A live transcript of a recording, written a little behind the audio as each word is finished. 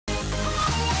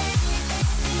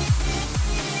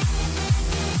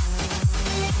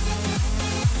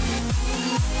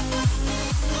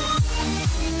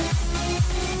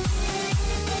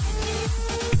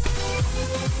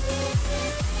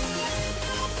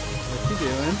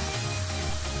doing?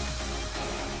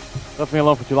 Left me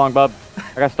alone for too long, bub.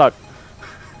 I got stuck.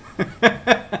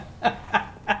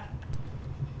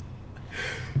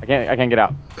 I can't get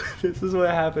out. This is what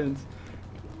happens.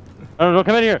 No,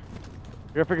 come in here.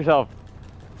 You gotta pick yourself.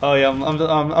 Oh yeah,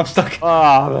 I'm stuck.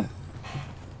 Ah.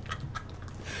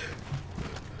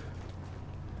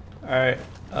 Alright,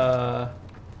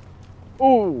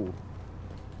 Ooh.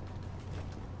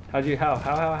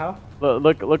 How?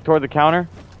 Look toward the counter.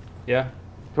 Yeah.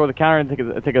 Toward the counter and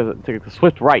take a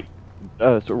swift right.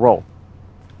 Roll.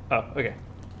 Oh, okay.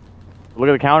 Look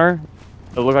at the counter.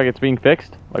 It'll look like it's being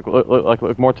fixed.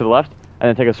 Look more to the left, and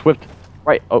then take a swift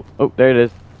right. Oh, there it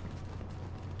is.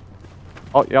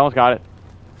 Oh, you almost got it.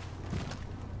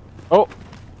 Oh.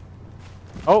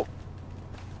 Ow.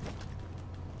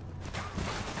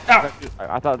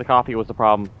 I thought the coffee was the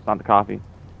problem. It's not the coffee.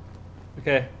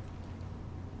 Okay.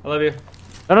 I love you.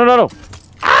 No.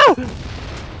 Ow!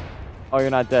 Oh, you're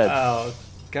not dead. Oh,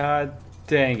 god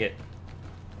dang it.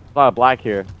 There's a lot of black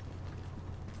here.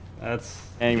 That's...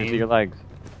 Can't even see your legs.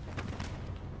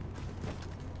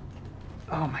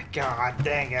 Oh my god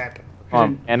dang it.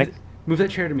 Mechanics? Move that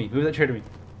chair to me.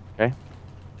 Okay.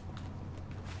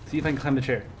 See if I can climb the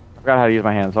chair. I forgot how to use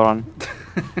my hands. Hold on.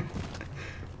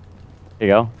 Here you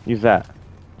go. Use that.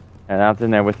 And that's in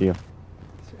there with you. Is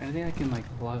there anything I can like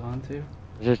log on to?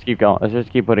 Let's just keep going. Let's just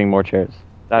keep putting more chairs.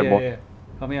 Yeah.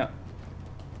 Help me out.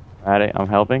 Alright, I'm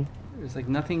helping. There's like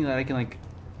nothing that I can like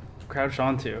crouch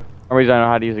onto. For some reason I know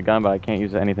how to use a gun, but I can't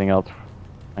use anything else.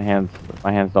 My hands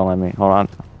don't let me. Hold on.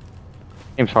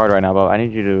 Game's hard right now, but I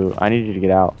need you to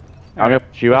get out. I'm gonna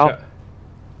push you out.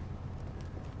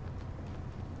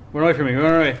 Run away from me.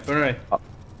 Run away. Oh,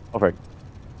 perfect.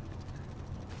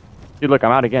 Dude, look,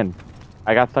 I'm out again.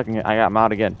 I got stuck in it. I'm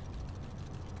out again.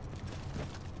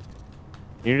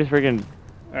 You just freaking...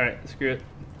 Alright, screw it.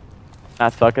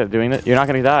 Not stuck at doing it. You're not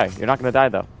gonna die. You're not gonna die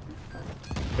though.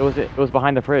 It was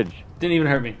behind the fridge. Didn't even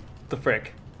hurt me. The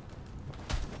frick.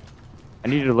 I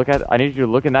need you to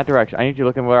look in that direction. I need you to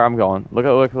look in where I'm going. Look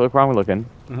where I'm looking.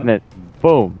 And then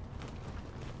boom.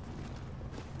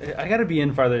 I gotta be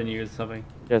in farther than you or something.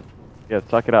 Just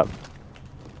suck it up.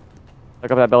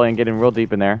 Suck up that belly and get in real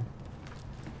deep in there.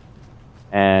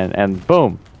 And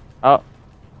boom. Oh.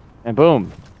 And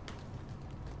boom.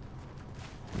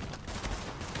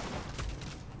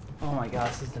 Oh my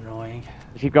gosh, this is annoying.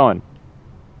 Just keep going.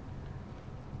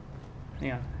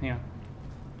 Hang on.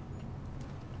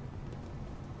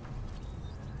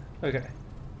 Okay.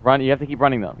 Run. You have to keep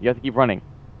running though. You have to keep running.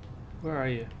 Where are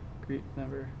you? Group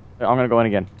member. I'm gonna go in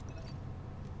again.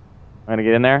 I'm gonna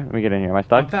get in there. Let me get in here. Am I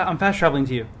stuck? I'm fast traveling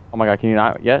to you. Oh my god, can you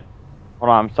not yet? Hold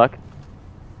on, I'm stuck.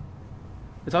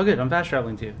 It's all good. I'm fast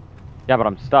traveling to you. Yeah, but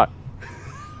I'm stuck.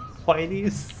 Why do you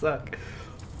suck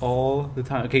all the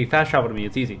time? Okay, fast travel to me.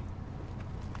 It's easy.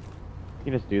 You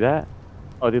can just do that?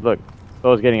 Oh, dude, look.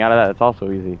 So is getting out of that. It's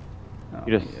also easy. Oh,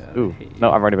 You just... yeah, Ooh.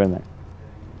 No, I've already been there.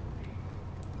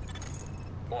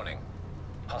 Warning.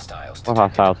 Hostiles. What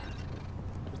hostiles?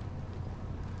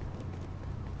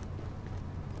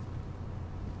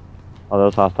 Oh,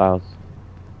 those hostiles.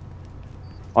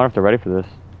 I wonder if they're ready for this.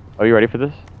 Are you ready for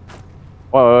this?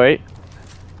 Whoa, wait.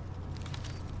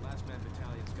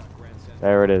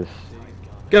 There it is.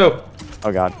 Go!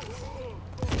 Oh god.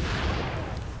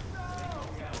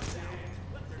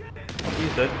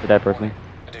 He's dead. The dead person.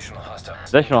 Additional hostiles.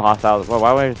 Additional hostiles. Well,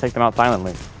 why would I just take them out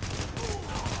silently?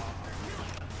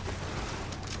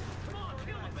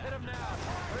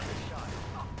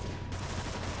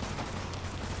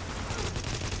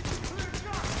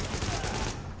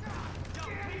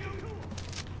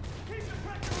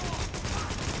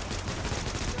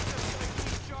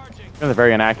 That's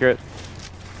very inaccurate.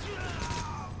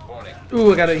 Warning.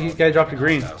 Ooh, he dropped a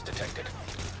green. Hostiles detected.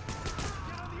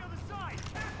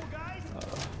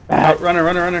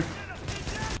 Runner.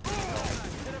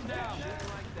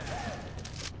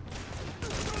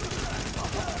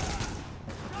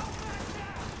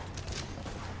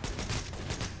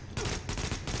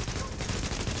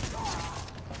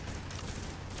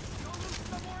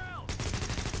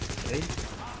 Okay.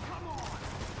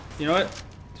 You know what?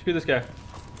 Screw this guy.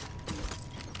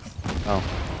 Oh.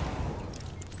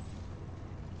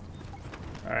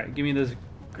 Alright, give me this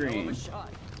green.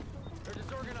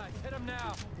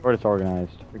 We're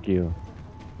disorganized. Frick you.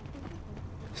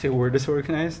 Say we're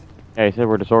disorganized? Yeah, he said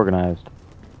we're disorganized.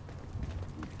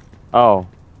 Oh.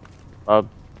 I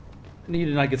need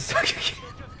to not get stuck again.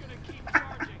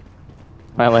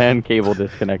 My LAN cable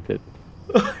disconnected.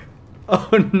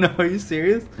 Oh no, are you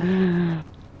serious?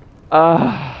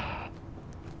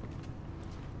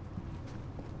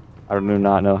 I do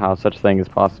not know how such thing is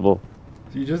possible.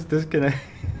 You just disconnect.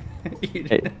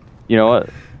 Hey, you know what?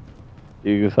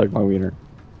 You can suck my wiener.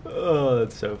 Oh,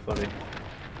 that's so funny.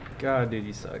 God, dude,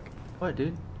 you suck. What,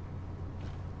 dude?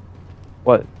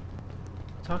 What? What are you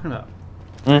talking about?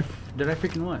 Hmm? Did I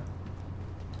freaking what?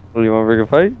 Well, you want to freaking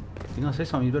fight? You gonna say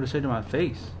something, you better say it to my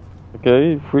face.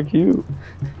 Okay, freak you.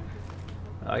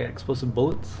 I got explosive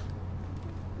bullets.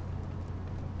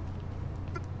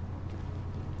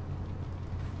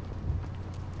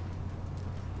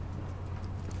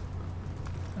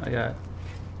 I got...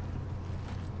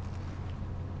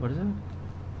 What is it?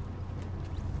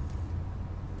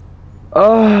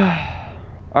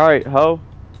 Alright, ho.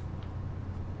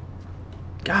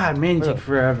 God, man, you Where take the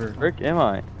forever. frick am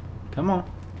I? Come on.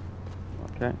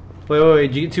 Okay. Wait.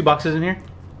 Did you get 2 boxes in here?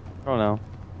 I don't know.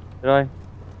 Did I?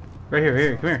 Right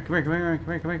here. Come here.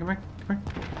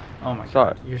 Oh my Saw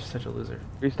god, it. you're such a loser.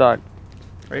 Restock.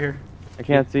 Right here. I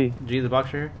can't see. Did you get the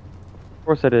box right here? Of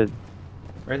course I did.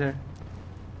 Right there.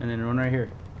 And then one right here.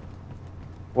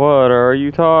 What are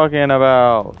you talking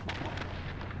about?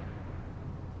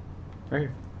 Right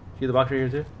here. See the box right here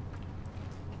too?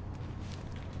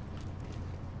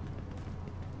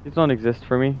 These don't exist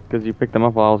for me because you picked them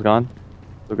up while I was gone.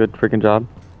 So good freaking job.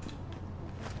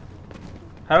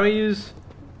 How do I use...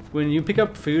 When you pick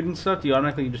up food and stuff, do you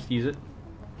automatically just use it?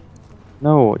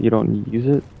 No, you don't use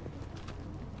it.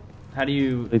 How do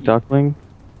you... A duckling.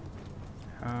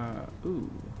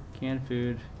 Ooh. Canned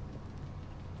food.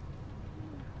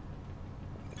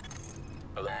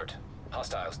 Alert.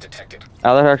 Hostiles detected.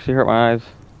 Oh, that actually hurt my eyes.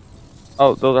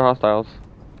 Oh, those are hostiles.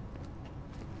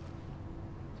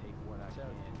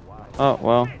 Oh,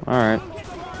 well, alright.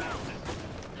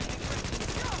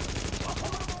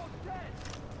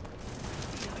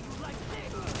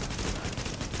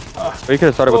 But you could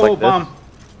have started with like bomb.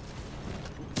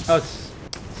 Oh, it's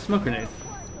smoke grenade.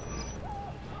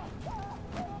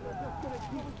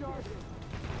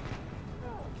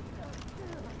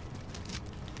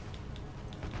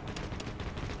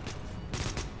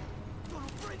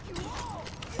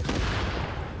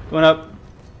 Going up.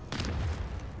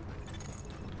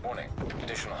 Warning.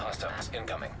 Additional hostiles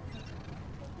incoming.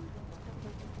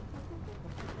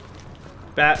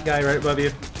 Bat guy right above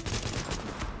you.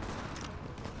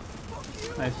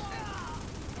 Nice.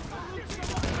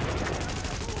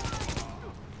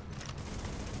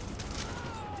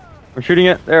 I'm shooting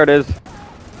it. There it is. Is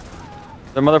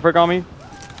there a motherfucker on me?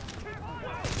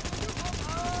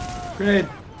 Grenade.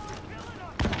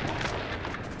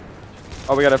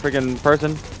 Oh, we got a freaking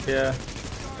person. Yeah.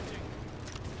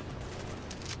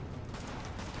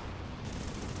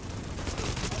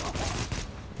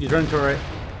 He's running to our right.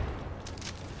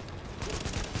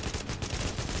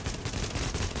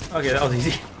 Okay, that was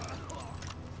easy.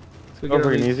 Let's So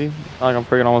freaking easy. Not like I'm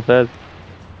freaking almost dead.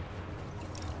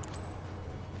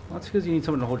 Well, that's because you need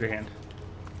someone to hold your hand.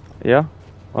 Yeah.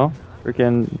 Well,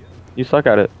 freaking, you suck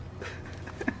at it.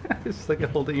 It's like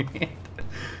holding your hand.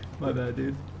 My bad,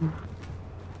 dude.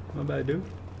 My bad, dude.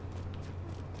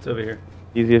 It's over here.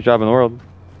 Easiest job in the world.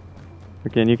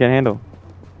 Freaking, you can't handle.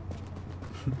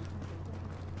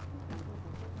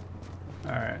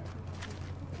 Alright.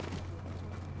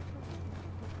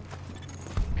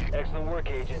 Excellent work,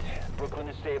 Agent. Brooklyn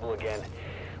is stable again.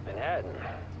 Manhattan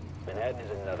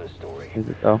is another story. Is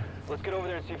it though? Let's get over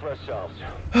there and see for ourselves.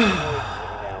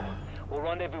 We'll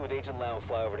rendezvous with Agent Lau and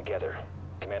fly over together.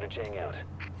 Commander Chang out.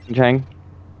 Chang?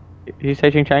 He's say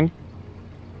Ching Chang?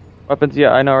 Weapons?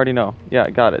 Yeah, I know, already know. Yeah,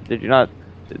 got it. Did you not?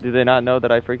 Do they not know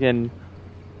that I freaking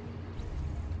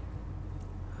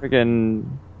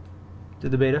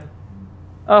Did the beta?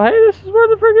 Oh, hey, this is where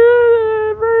the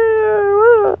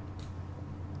freaking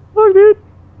look, dude.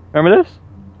 Remember this?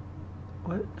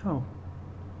 What? No.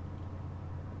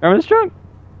 Remember this trunk?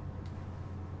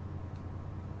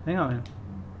 Hang on, man.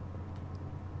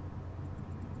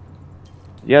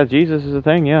 Yeah, Jesus is a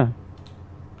thing. Yeah.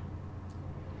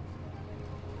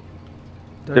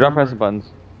 Do I Dude, I'm pressing remember?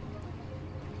 buttons.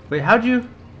 Wait, how'd you...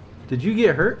 Did you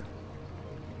get hurt?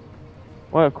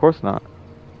 Well, of course not.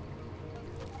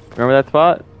 Remember that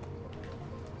spot?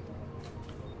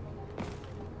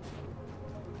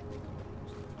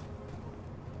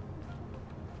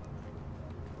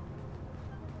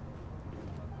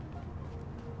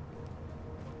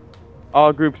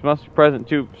 All groups must be present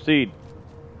to proceed.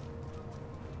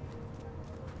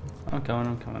 I'm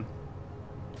coming.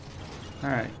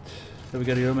 Alright. So we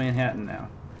gotta go to Manhattan now.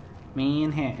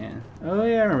 Manhattan. Oh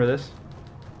yeah, I remember this.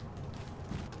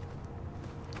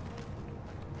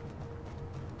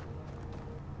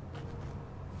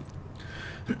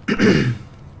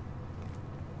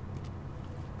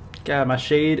 God, my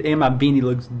shade and my beanie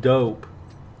looks dope.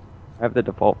 I have the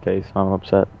default case, so I'm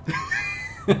upset.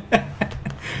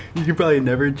 You probably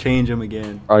never change them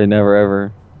again. Probably never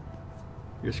ever.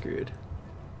 You're screwed.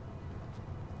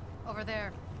 Over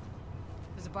there.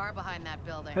 There's a bar behind that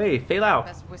building. Hey, Fei Lao.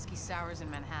 Best whiskey sours in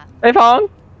Manhattan. Hey, Fong.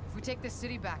 If we take this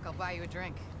city back, I'll buy you a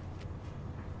drink.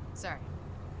 Sorry.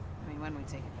 I mean, when we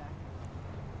take it back.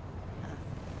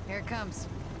 Here it comes.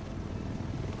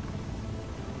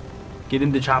 Get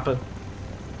in the chopper.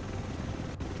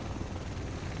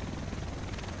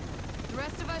 The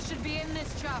rest of us should be in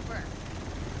this chopper.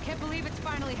 Can't believe it's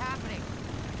finally happening.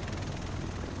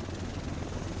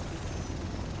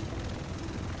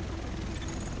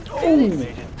 Oh!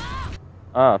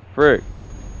 Ah, frick.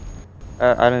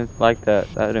 I didn't like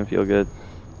that. That didn't feel good.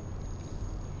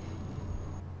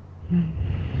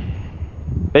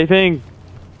 Beiping!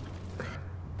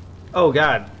 Oh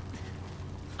god.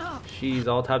 She's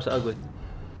all types of ugly.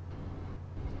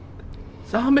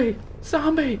 Zombie!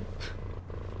 Zombie!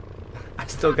 I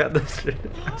still got this shit.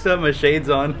 I still have my shades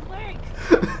on.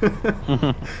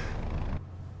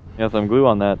 Got some glue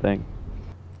on that thing.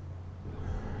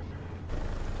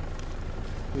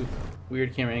 Ooh,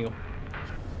 weird camera angle.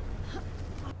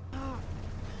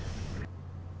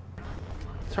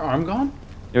 Is her arm gone?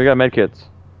 Yeah, we got medkits.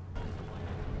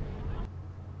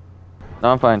 No,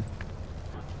 I'm fine.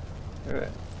 Alright.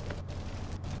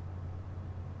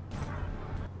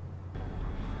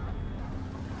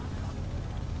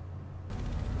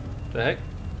 The heck?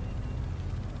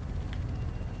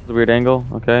 The weird angle,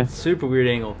 okay. Super weird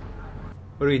angle.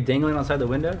 What are we dangling outside the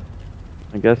window?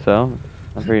 I guess so.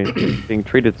 I'm being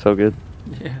treated so good.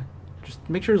 Yeah. Just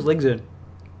make sure his leg's in.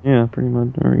 Yeah, pretty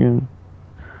much. There we go.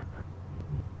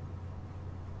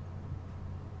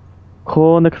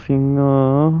 Connection.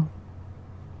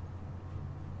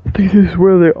 I think this is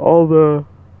where they all the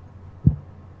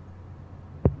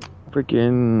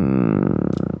freaking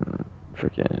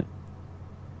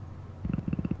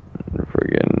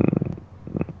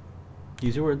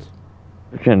Use your words.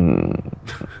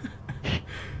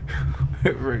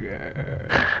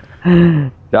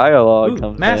 Dialogue Ooh,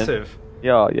 comes massive. in.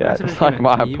 Yeah, Massive it's like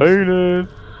my thieves. penis.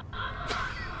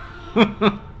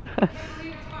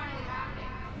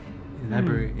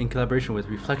 In collaboration with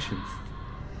Reflections.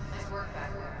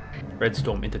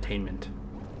 Redstorm Entertainment.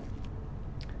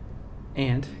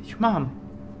 And your mom.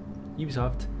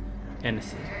 Ubisoft. And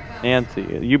Nancy.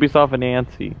 Ubisoft and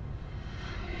Nancy.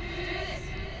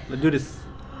 let's do this.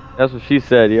 That's what she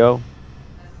said, yo.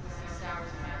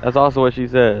 That's also what she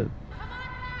said.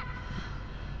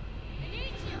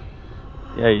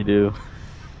 Yeah, you do.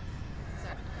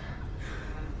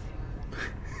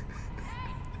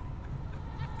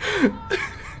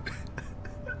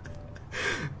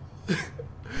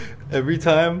 Every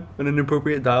time an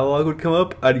inappropriate dialogue would come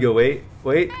up, I'd go, wait,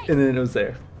 and then it was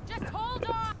there. Just hold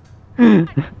on.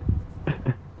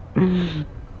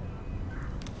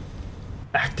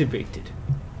 Activated.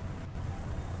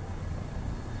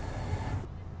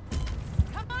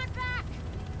 Come on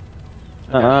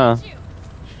back.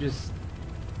 She just...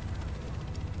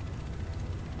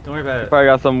 Don't worry about it. Probably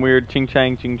got some weird ching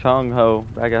chang ching chong ho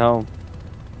back at home.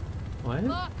 What?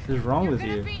 Look, What is wrong you're with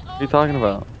gonna you? be What are you talking okay.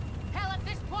 about? Hell, at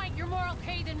this point, you're more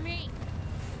okay than me.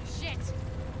 Shit.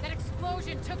 That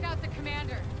explosion took out the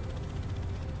commander.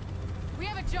 We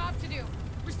have a job to do.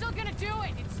 We're still gonna do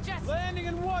it. It's just... Landing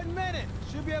in 1 minute.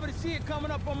 Should be able to see it coming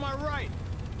up on my right.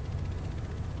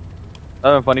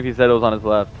 That would be funny if he said it was on his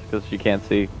left, because she can't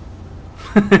see.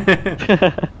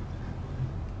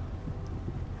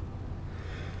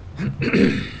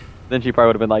 Then she probably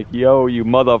would have been like, yo, you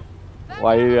mother...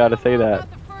 Why you gotta say that?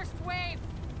 About the first wave.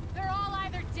 They're all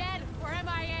either dead or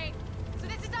MIA. So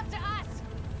this is up to us.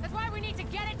 That's why we need to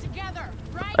get it together,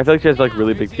 right? I feel like she has like Now.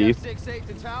 really big teeth. 68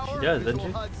 to tower, She does, doesn't visual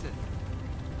she? Hudson.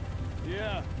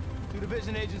 Yeah, 2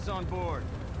 division agents on board.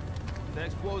 The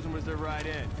explosion was their right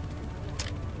in.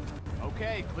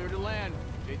 Okay, clear to land.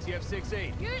 JTF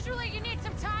 68. Usually you need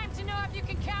some time to know if you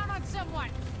can count on someone.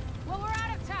 Well, we're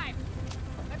out of time.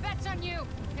 My bet's on you.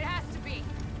 It has to be.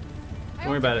 Don't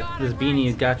worry about it. This beanie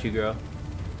has got you, girl.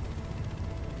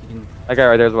 You can... That guy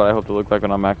right there is what I hope to look like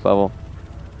when I'm max level.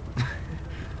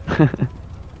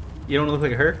 You don't look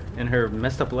like her and her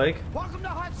messed up leg? Welcome to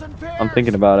Hudson Pier. I'm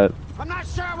thinking about it. I'm not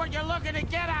sure what you're looking to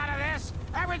get out of this.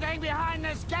 Everything behind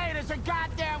this gate is a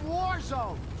goddamn war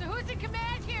zone. So who's in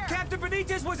command here? Captain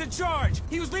Benitez was in charge.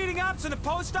 He was leading ops in the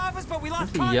post office, but we lost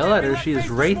If you contact. yell at We her, left she is base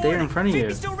this right there in morning. front of you.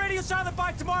 VP still radio silent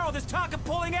by tomorrow. There's talk of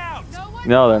pulling out. one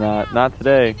No, they're pulling not. out. Not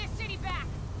today. Get this city back.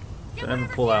 Get Don't ever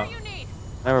whatever pull gear out. you need.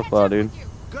 Never Catch pull out, up dude. with you.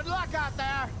 Good luck out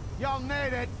there. You'll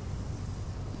need it.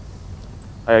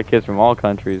 I got kids from all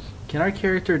countries. Can our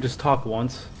character just talk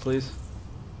once, please?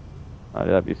 Oh,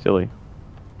 that'd be silly.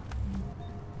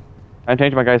 I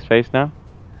change my guy's face now.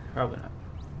 Probably not.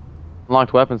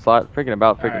 Unlocked weapon slot. Freaking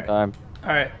about freaking Alright. time.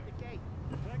 Alright.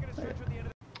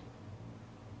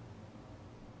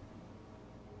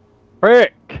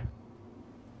 Frick!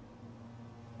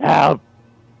 Help!